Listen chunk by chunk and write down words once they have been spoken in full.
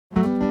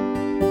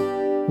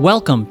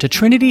Welcome to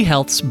Trinity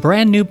Health's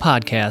brand new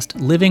podcast,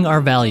 Living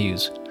Our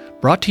Values,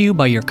 brought to you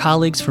by your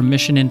colleagues from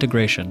Mission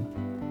Integration.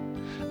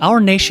 Our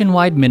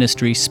nationwide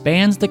ministry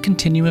spans the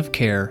continuum of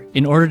care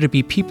in order to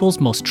be people's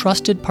most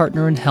trusted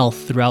partner in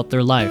health throughout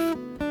their life.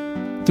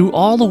 Through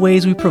all the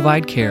ways we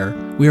provide care,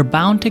 we are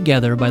bound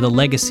together by the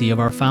legacy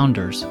of our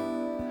founders.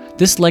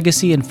 This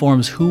legacy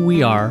informs who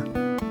we are,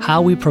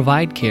 how we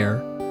provide care,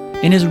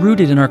 and is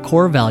rooted in our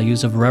core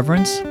values of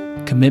reverence,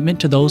 commitment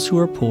to those who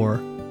are poor,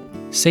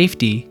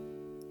 safety,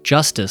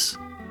 justice,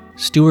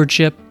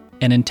 stewardship,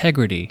 and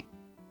integrity.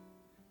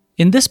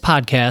 In this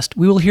podcast,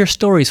 we will hear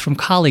stories from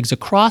colleagues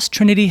across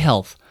Trinity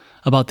Health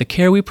about the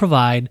care we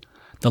provide,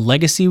 the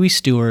legacy we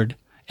steward,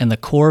 and the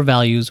core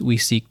values we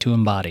seek to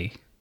embody.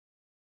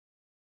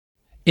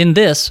 In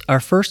this, our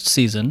first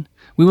season,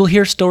 we will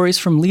hear stories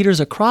from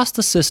leaders across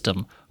the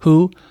system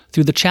who,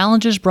 through the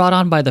challenges brought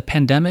on by the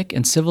pandemic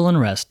and civil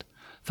unrest,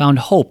 found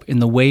hope in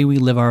the way we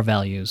live our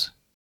values.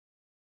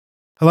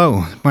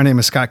 Hello, my name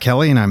is Scott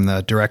Kelly, and I'm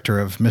the Director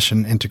of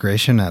Mission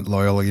Integration at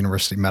Loyola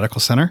University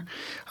Medical Center.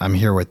 I'm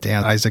here with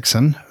Dan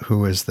Isaacson,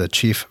 who is the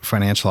Chief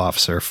Financial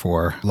Officer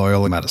for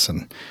Loyola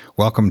Medicine.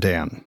 Welcome,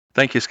 Dan.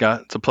 Thank you,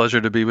 Scott. It's a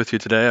pleasure to be with you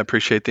today. I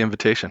appreciate the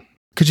invitation.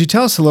 Could you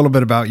tell us a little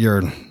bit about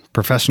your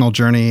professional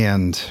journey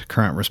and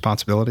current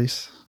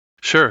responsibilities?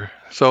 Sure.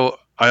 So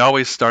I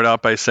always start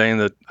out by saying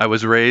that I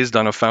was raised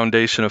on a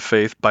foundation of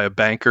faith by a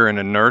banker and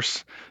a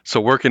nurse. So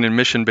working in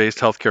mission-based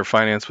healthcare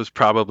finance was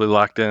probably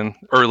locked in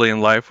early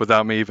in life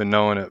without me even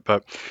knowing it.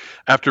 But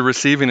after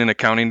receiving an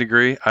accounting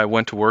degree, I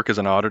went to work as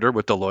an auditor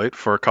with Deloitte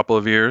for a couple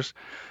of years.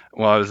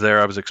 While I was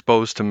there, I was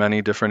exposed to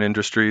many different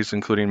industries,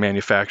 including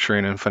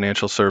manufacturing and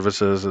financial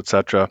services,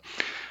 etc.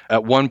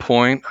 At one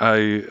point,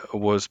 I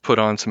was put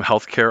on some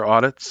healthcare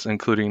audits,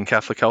 including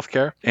Catholic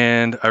healthcare,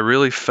 and I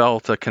really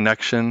felt a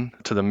connection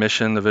to the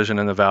mission, the vision,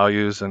 and the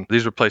values. And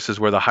these were places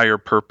where the higher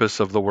purpose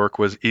of the work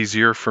was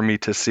easier for me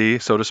to see,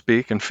 so to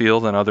speak, and feel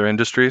than other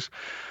industries.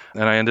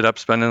 And I ended up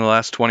spending the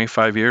last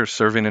 25 years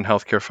serving in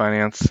healthcare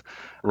finance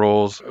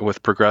roles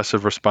with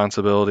progressive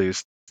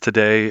responsibilities.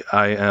 Today,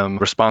 I am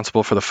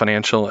responsible for the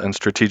financial and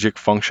strategic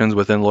functions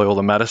within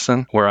Loyola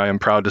Medicine, where I am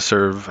proud to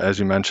serve, as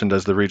you mentioned,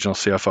 as the regional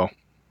CFO.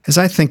 As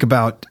I think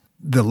about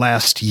the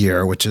last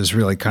year, which is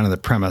really kind of the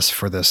premise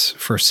for this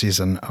first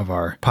season of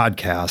our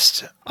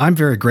podcast, I'm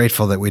very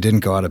grateful that we didn't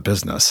go out of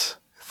business,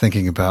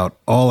 thinking about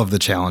all of the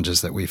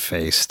challenges that we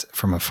faced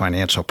from a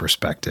financial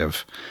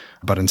perspective.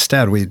 But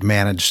instead, we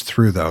managed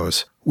through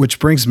those, which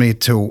brings me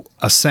to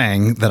a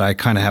saying that I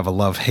kind of have a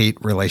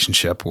love-hate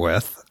relationship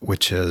with,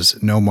 which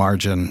is no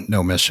margin,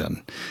 no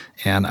mission.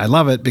 And I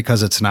love it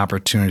because it's an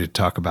opportunity to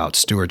talk about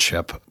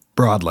stewardship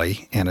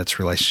broadly and its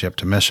relationship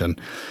to mission.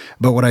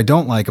 But what I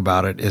don't like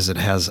about it is it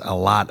has a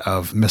lot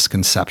of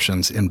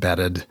misconceptions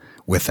embedded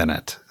within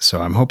it.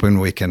 So I'm hoping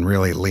we can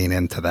really lean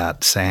into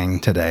that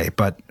saying today.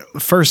 But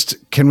first,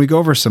 can we go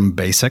over some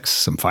basics,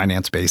 some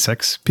finance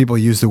basics? People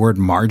use the word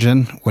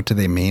margin. What do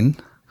they mean?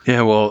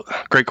 Yeah, well,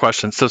 great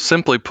question. So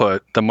simply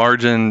put, the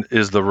margin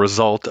is the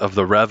result of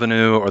the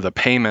revenue or the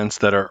payments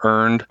that are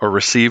earned or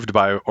received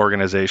by an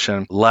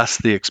organization, less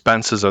the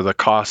expenses or the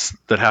costs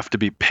that have to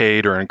be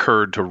paid or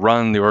incurred to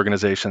run the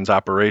organization's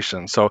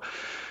operation. So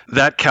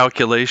that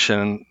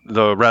calculation,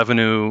 the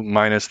revenue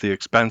minus the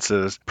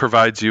expenses,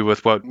 provides you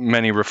with what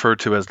many refer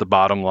to as the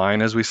bottom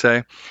line, as we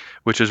say,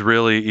 which is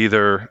really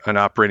either an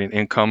operating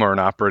income or an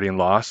operating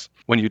loss.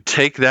 When you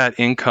take that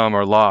income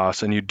or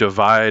loss and you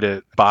divide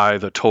it by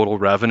the total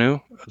revenue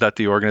that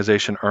the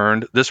organization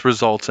earned, this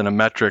results in a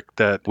metric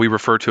that we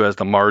refer to as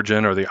the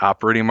margin or the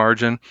operating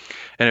margin.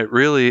 And it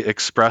really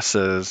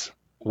expresses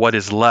what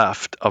is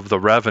left of the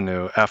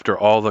revenue after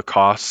all the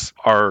costs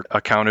are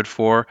accounted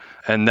for.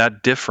 And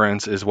that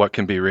difference is what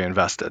can be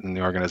reinvested in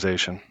the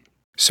organization.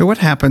 So what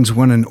happens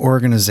when an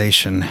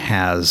organization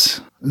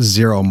has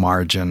zero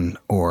margin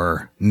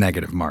or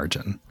negative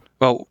margin?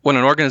 Well, when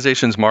an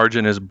organization's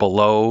margin is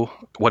below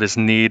what is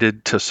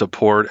needed to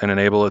support and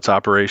enable its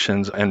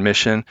operations and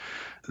mission,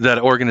 that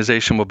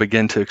organization will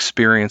begin to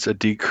experience a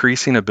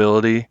decreasing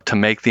ability to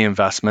make the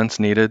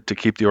investments needed to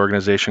keep the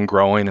organization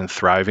growing and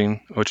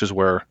thriving, which is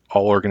where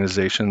all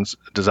organizations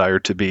desire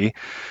to be.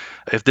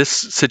 If this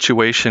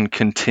situation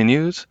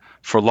continues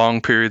for long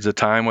periods of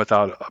time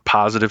without a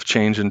positive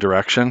change in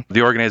direction,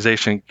 the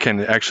organization can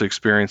actually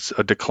experience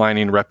a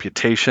declining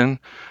reputation,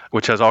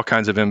 which has all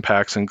kinds of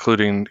impacts,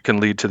 including can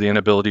lead to the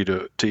inability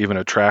to even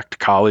attract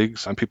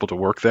colleagues and people to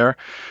work there.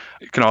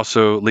 It can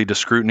also lead to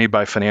scrutiny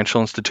by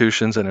financial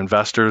institutions and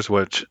investors,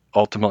 which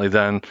ultimately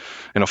then,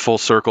 in a full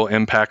circle,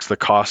 impacts the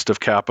cost of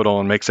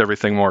capital and makes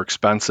everything more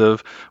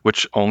expensive,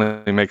 which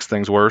only makes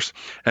things worse.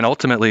 And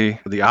ultimately,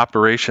 the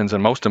operations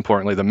and most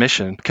importantly, the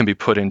mission can be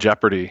put in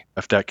jeopardy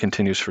if that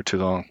continues for too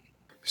long.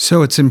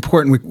 So it's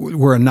important.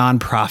 We're a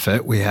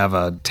nonprofit. We have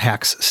a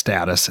tax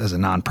status as a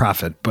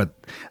nonprofit, but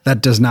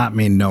that does not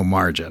mean no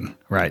margin,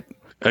 right?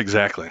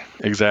 Exactly.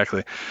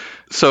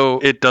 So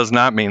it does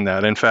not mean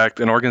that. In fact,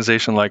 an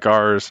organization like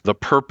ours, the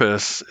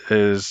purpose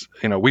is,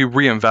 we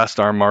reinvest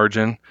our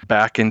margin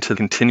back into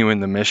continuing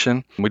the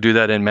mission. We do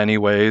that in many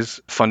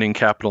ways, funding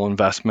capital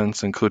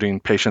investments, including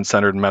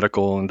patient-centered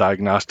medical and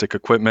diagnostic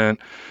equipment,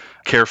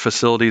 care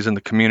facilities in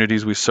the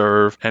communities we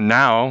serve. And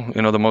now,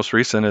 the most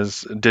recent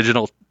is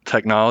digital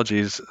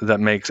technologies that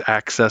makes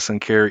access and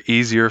care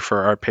easier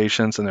for our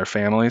patients and their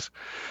families.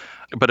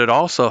 But it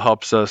also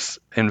helps us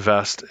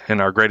invest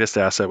in our greatest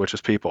asset, which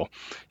is people.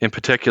 In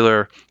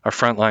particular, our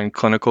frontline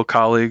clinical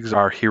colleagues,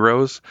 our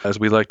heroes, as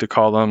we like to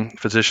call them,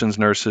 physicians,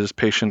 nurses,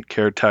 patient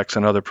care techs,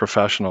 and other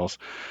professionals.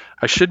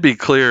 I should be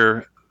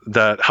clear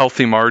that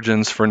healthy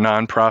margins for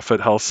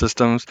nonprofit health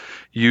systems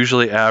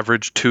usually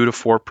average 2 to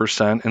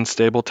 4% in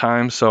stable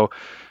times. So,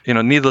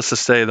 needless to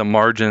say, the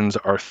margins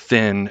are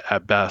thin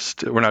at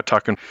best. We're not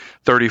talking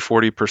 30,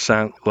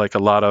 40% like a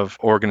lot of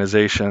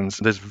organizations.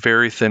 There's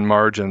very thin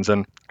margins.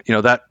 And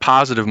that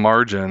positive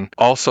margin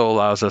also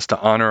allows us to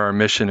honor our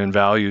mission and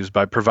values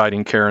by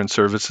providing care and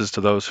services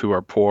to those who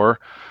are poor.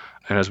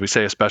 And as we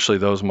say, especially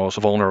those most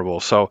vulnerable.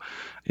 So,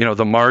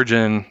 the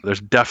margin,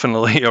 there's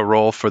definitely a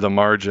role for the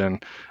margin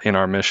in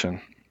our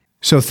mission.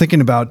 So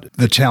thinking about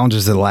the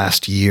challenges of the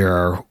last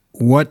year,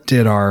 what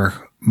did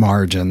our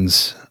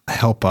margins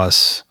help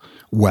us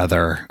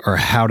weather, or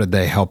how did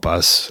they help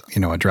us,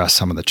 address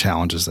some of the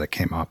challenges that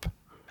came up?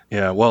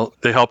 Yeah, well,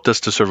 they helped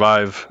us to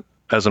survive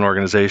as an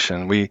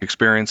organization. We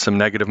experienced some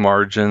negative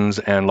margins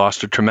and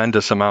lost a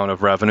tremendous amount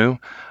of revenue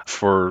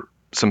for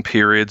some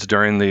periods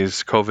during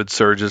these COVID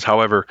surges.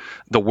 However,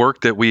 the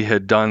work that we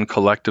had done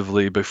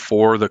collectively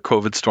before the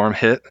COVID storm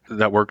hit,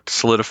 that work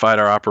solidified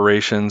our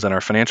operations and our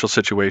financial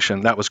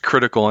situation. That was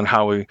critical in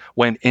how we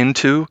went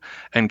into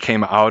and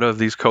came out of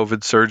these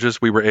COVID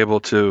surges. We were able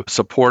to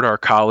support our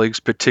colleagues,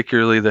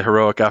 particularly the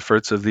heroic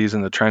efforts of these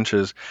in the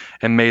trenches,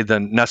 and made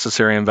the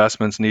necessary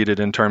investments needed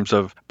in terms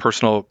of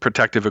personal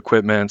protective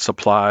equipment,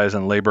 supplies,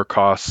 and labor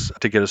costs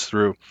to get us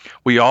through.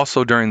 We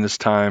also, during this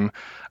time,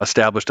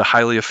 established a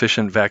highly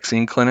efficient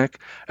vaccine clinic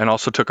and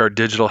also took our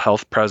digital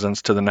health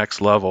presence to the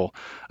next level,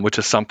 which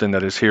is something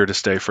that is here to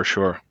stay for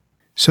sure.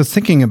 So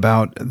thinking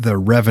about the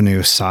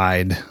revenue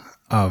side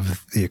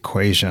of the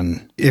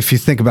equation, if you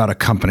think about a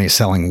company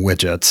selling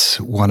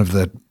widgets, one of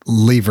the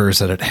levers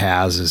that it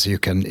has is you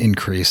can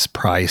increase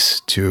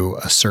price to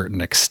a certain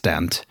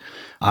extent.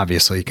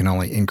 Obviously, you can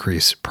only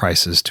increase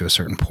prices to a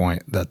certain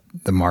point that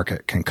the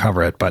market can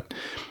cover it. But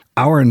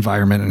our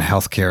environment in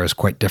healthcare is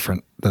quite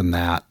different than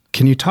that.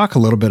 Can you talk a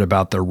little bit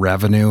about the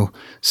revenue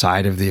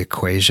side of the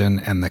equation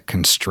and the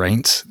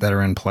constraints that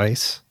are in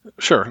place?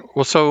 Sure.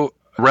 Well, so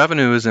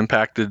revenue is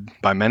impacted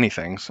by many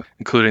things,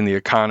 including the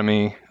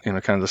economy, kind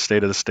of the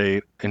state of the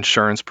state,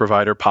 insurance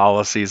provider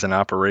policies and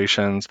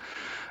operations,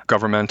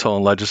 governmental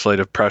and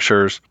legislative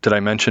pressures. Did I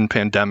mention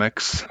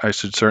pandemics? I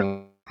should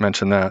certainly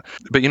mention that.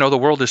 But the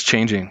world is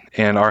changing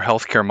and our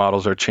healthcare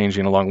models are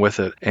changing along with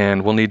it,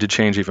 and we'll need to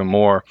change even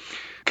more.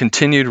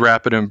 Continued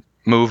rapid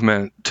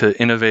movement to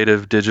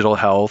innovative digital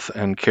health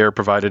and care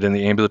provided in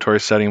the ambulatory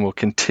setting will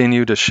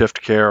continue to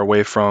shift care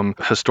away from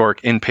historic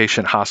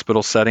inpatient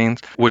hospital settings,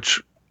 which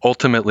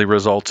ultimately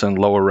results in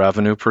lower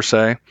revenue per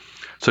se.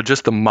 So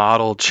just the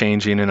model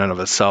changing in and of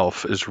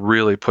itself is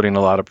really putting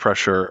a lot of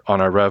pressure on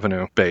our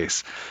revenue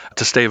base.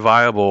 To stay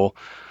viable,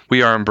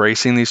 we are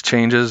embracing these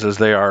changes as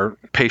they are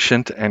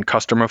patient and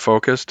customer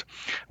focused.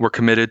 We're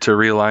committed to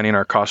realigning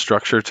our cost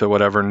structure to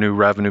whatever new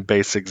revenue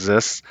base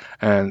exists.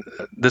 And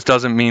this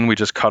doesn't mean we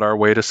just cut our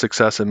way to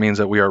success. It means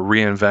that we are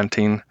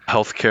reinventing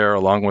healthcare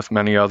along with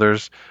many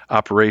others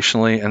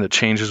operationally, and the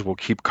changes will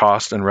keep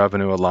cost and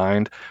revenue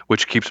aligned,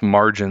 which keeps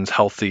margins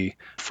healthy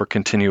for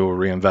continual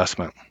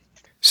reinvestment.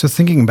 So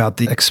thinking about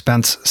the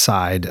expense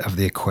side of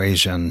the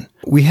equation,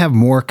 we have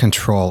more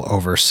control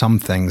over some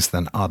things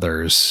than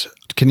others.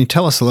 Can you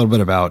tell us a little bit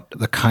about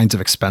the kinds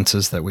of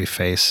expenses that we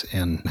face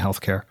in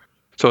healthcare?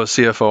 So a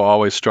CFO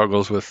always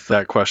struggles with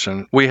that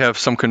question. We have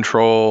some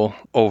control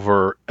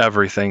over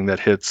everything that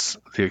hits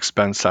the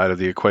expense side of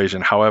the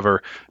equation.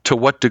 However, to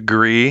what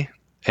degree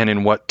and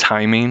in what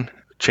timing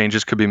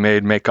changes could be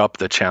made make up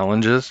the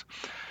challenges.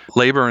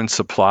 Labor and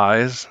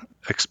supplies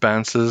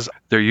expenses,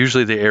 they're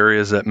usually the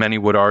areas that many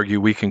would argue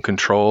we can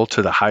control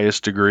to the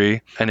highest degree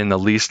and in the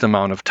least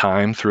amount of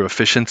time through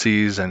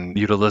efficiencies and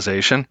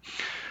utilization.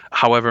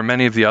 However,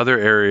 many of the other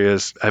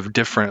areas have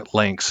different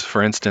lengths.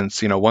 For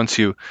instance, once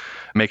you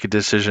make a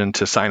decision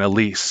to sign a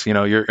lease,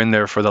 you're in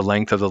there for the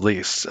length of the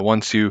lease.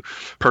 Once you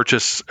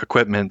purchase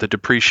equipment, the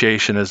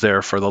depreciation is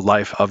there for the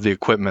life of the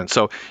equipment.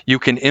 So you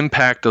can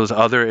impact those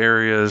other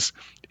areas,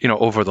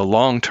 over the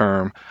long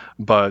term,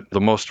 but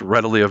the most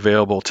readily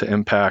available to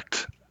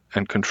impact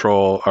and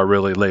control are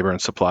really labor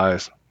and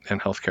supplies in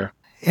healthcare.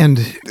 And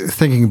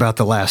thinking about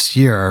the last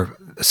year,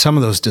 some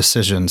of those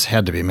decisions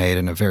had to be made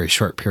in a very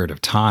short period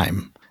of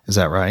time. Is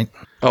that right?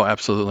 Oh,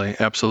 absolutely.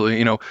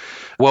 Absolutely.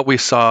 What we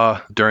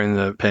saw during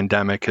the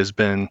pandemic has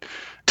been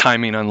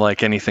timing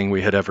unlike anything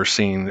we had ever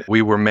seen.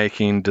 We were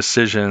making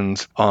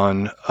decisions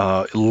on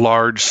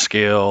large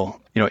scale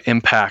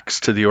impacts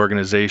to the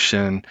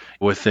organization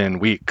within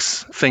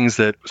weeks. Things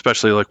that,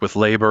 especially like with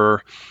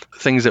labor,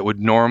 things that would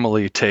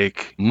normally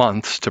take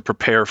months to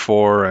prepare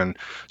for and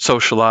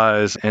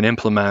socialize and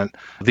implement,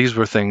 these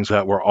were things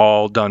that were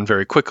all done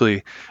very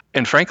quickly.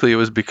 And frankly, it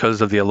was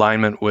because of the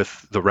alignment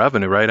with the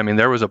revenue, right? I mean,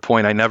 there was a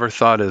point I never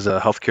thought as a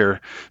healthcare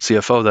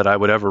CFO that I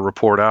would ever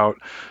report out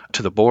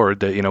to the board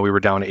that, we were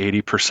down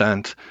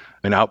 80%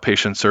 in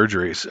outpatient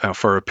surgeries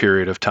for a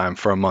period of time,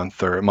 for a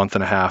month or a month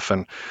and a half,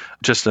 and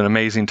just an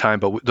amazing time.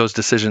 But those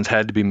decisions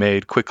had to be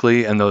made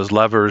quickly, and those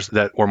levers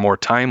that were more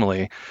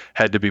timely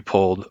had to be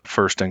pulled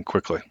first and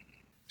quickly.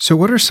 So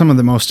what are some of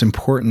the most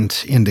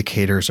important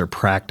indicators or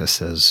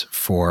practices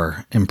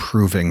for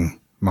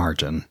improving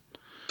margin?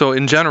 So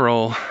in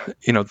general,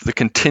 the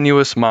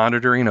continuous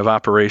monitoring of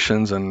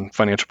operations and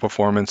financial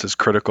performance is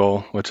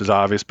critical, which is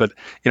obvious, but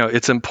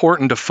it's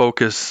important to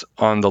focus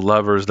on the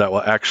levers that will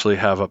actually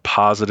have a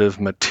positive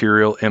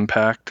material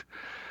impact.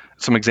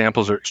 Some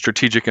examples are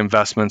strategic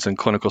investments in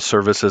clinical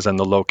services and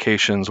the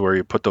locations where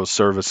you put those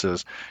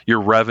services,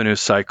 your revenue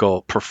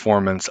cycle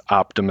performance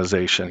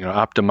optimization,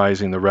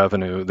 optimizing the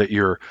revenue that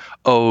you're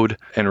owed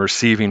and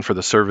receiving for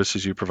the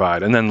services you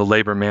provide, and then the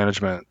labor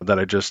management that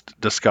I just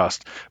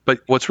discussed. But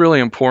what's really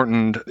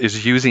important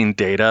is using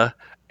data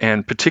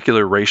and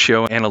particular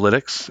ratio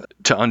analytics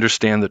to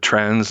understand the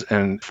trends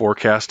and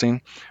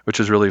forecasting, which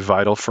is really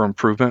vital for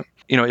improvement.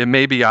 It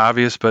may be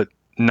obvious, but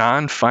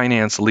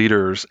non-finance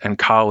leaders and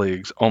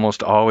colleagues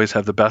almost always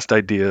have the best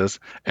ideas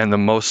and the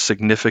most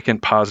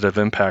significant positive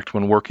impact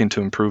when working to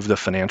improve the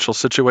financial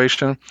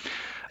situation.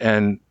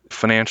 And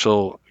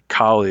financial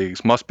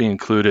colleagues must be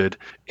included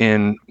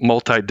in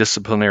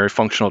multidisciplinary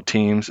functional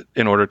teams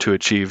in order to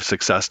achieve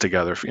success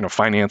together.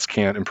 Finance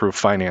can't improve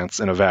finance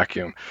in a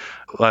vacuum.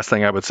 Last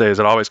thing I would say is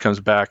it always comes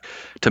back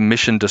to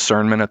mission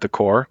discernment at the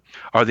core.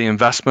 Are the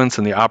investments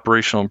and the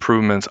operational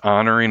improvements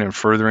honoring and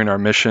furthering our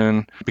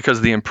mission?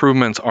 Because the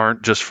improvements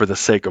aren't just for the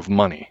sake of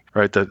money,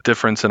 right? The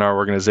difference in our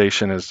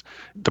organization is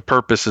the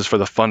purpose is for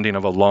the funding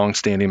of a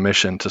long-standing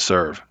mission to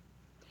serve.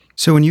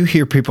 So when you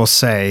hear people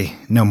say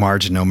no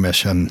margin, no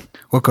mission,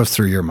 what goes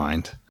through your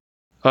mind?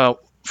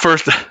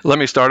 First, let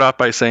me start off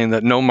by saying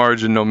that no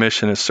margin, no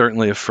mission is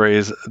certainly a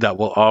phrase that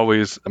will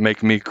always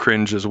make me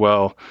cringe as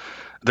well.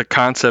 The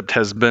concept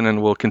has been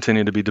and will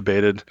continue to be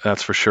debated,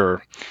 that's for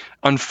sure.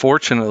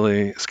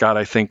 Unfortunately, Scott,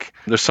 I think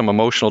there's some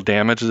emotional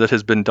damage that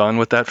has been done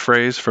with that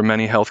phrase for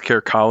many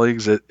healthcare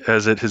colleagues,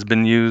 as it has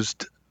been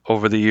used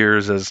over the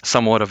years as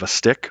somewhat of a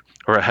stick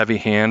or a heavy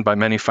hand by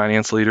many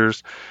finance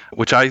leaders,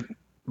 which I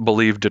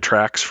believe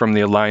detracts from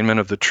the alignment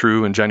of the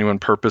true and genuine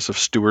purpose of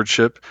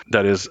stewardship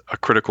that is a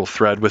critical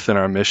thread within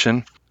our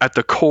mission. At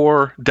the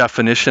core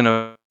definition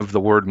of the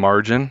word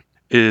margin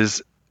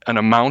is an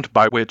amount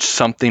by which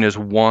something is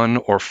won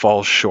or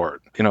falls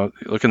short.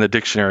 Look in the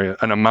dictionary,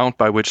 an amount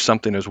by which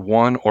something is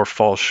won or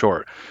falls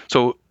short.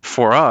 So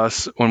for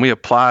us, when we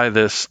apply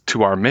this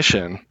to our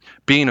mission,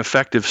 being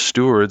effective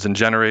stewards and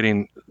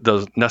generating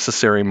those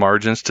necessary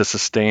margins to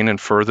sustain and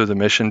further the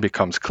mission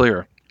becomes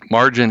clear.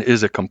 Margin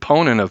is a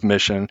component of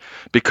mission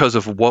because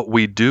of what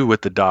we do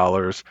with the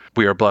dollars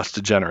we are blessed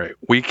to generate.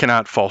 We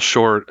cannot fall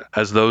short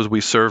as those we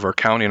serve are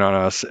counting on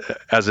us,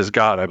 as is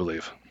God, I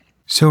believe.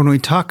 So when we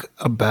talk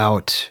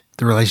about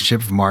the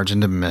relationship of margin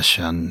to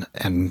mission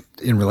and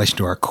in relation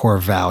to our core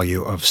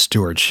value of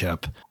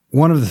stewardship,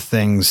 one of the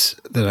things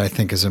that I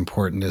think is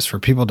important is for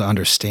people to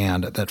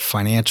understand that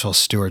financial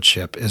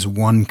stewardship is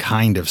one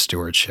kind of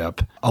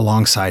stewardship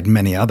alongside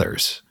many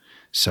others.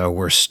 So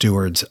we're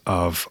stewards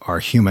of our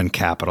human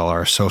capital,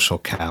 our social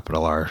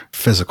capital, our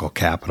physical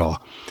capital.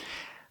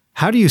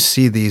 How do you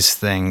see these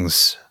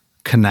things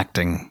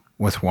connecting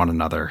with one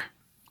another?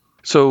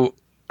 So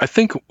I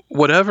think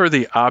whatever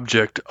the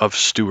object of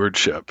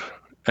stewardship,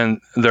 and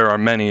there are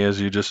many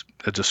as you just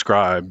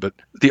described, but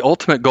the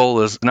ultimate goal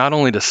is not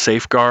only to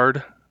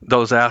safeguard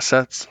those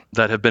assets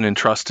that have been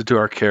entrusted to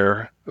our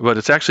care, but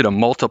it's actually to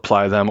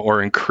multiply them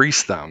or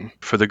increase them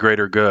for the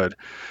greater good.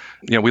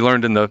 We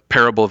learned in the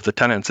parable of the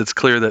tenants, it's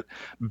clear that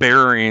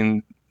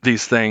burying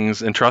these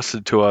things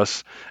entrusted to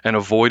us and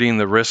avoiding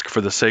the risk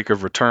for the sake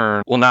of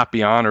return will not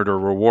be honored or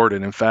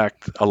rewarded. In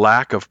fact, a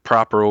lack of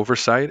proper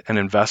oversight and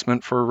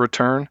investment for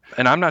return,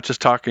 and I'm not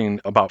just talking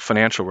about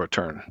financial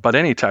return, but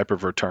any type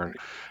of return.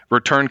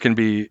 Return can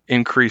be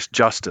increased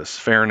justice,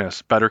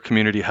 fairness, better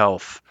community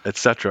health,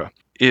 etc.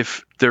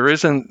 If there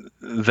isn't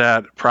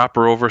that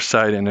proper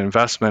oversight and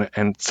investment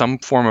and some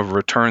form of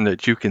return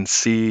that you can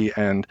see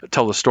and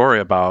tell the story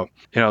about,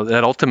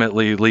 that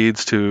ultimately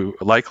leads to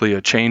likely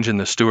a change in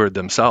the steward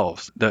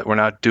themselves, that we're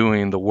not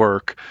doing the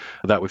work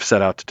that we've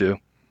set out to do.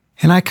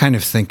 And I kind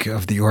of think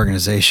of the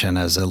organization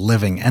as a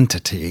living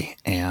entity,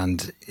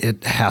 and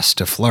it has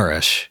to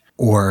flourish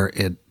or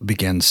it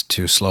begins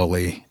to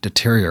slowly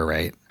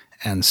deteriorate.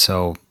 And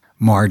so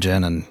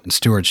margin and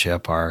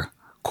stewardship are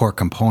core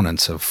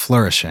components of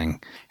flourishing.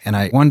 And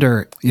I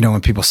wonder, when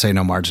people say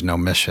no margin, no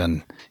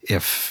mission,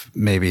 if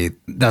maybe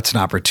that's an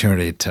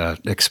opportunity to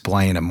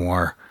explain a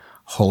more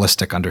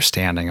holistic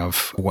understanding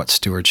of what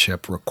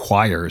stewardship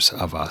requires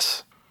of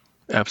us.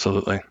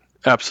 Absolutely.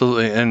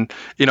 Absolutely. And,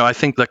 I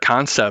think the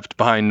concept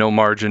behind no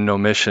margin, no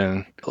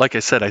mission, like I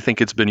said, I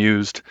think it's been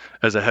used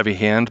as a heavy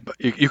hand. But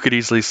you could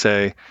easily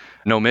say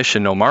no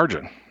mission, no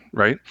margin,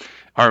 right?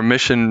 Our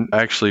mission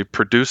actually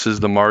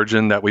produces the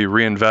margin that we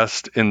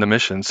reinvest in the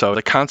mission. So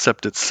the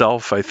concept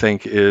itself, I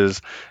think,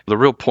 is the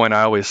real point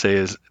I always say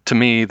is, to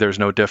me, there's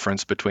no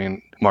difference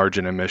between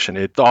margin and mission.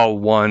 It's all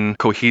one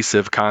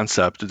cohesive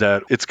concept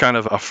that it's kind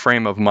of a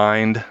frame of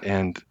mind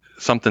and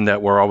something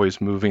that we're always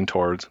moving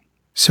towards.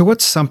 So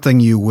what's something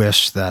you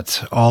wish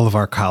that all of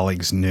our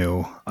colleagues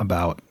knew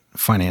about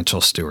financial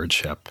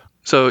stewardship?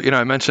 So,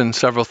 I mentioned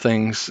several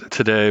things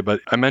today, but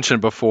I mentioned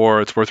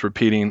before, it's worth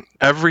repeating.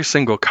 Every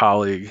single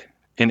colleague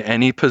in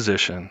any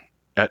position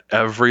at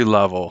every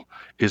level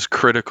is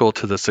critical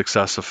to the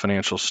success of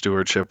financial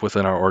stewardship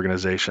within our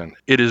organization.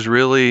 It is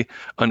really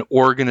an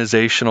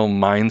organizational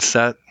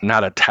mindset,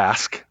 not a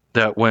task,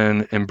 that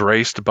when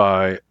embraced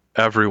by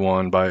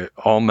everyone, by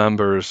all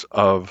members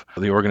of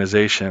the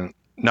organization,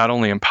 not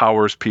only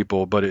empowers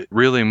people, but it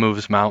really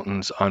moves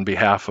mountains on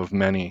behalf of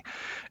many.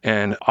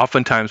 And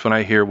oftentimes when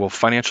I hear, well,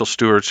 financial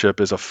stewardship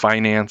is a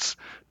finance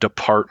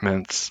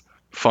department's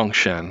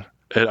function,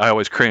 I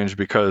always cringe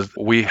because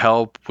we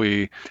help,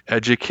 we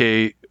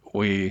educate,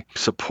 we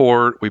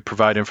support, we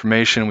provide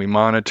information, we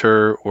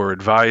monitor, we're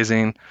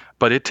advising,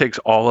 but it takes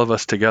all of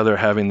us together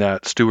having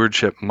that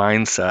stewardship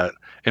mindset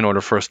in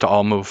order for us to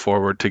all move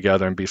forward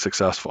together and be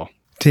successful.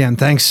 Dan,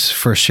 thanks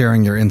for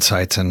sharing your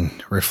insights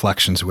and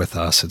reflections with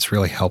us. It's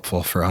really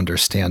helpful for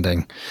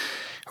understanding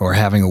or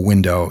having a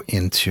window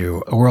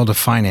into a world of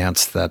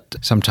finance that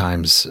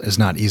sometimes is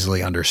not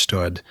easily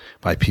understood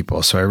by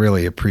people. So I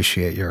really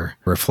appreciate your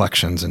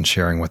reflections and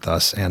sharing with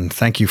us. And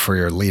thank you for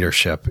your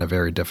leadership in a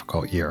very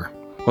difficult year.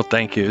 Well,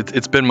 thank you.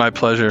 It's been my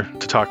pleasure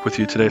to talk with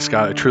you today,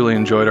 Scott. I truly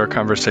enjoyed our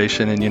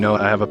conversation. And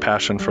I have a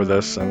passion for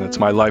this, and it's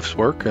my life's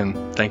work.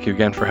 And thank you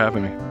again for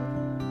having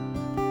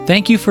me.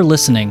 Thank you for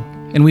listening.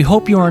 And we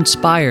hope you are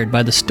inspired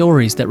by the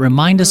stories that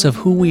remind us of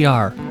who we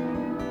are,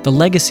 the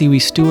legacy we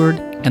steward,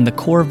 and the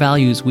core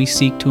values we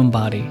seek to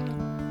embody.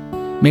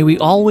 May we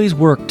always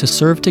work to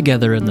serve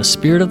together in the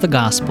spirit of the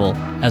gospel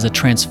as a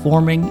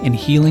transforming and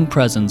healing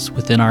presence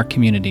within our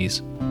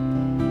communities.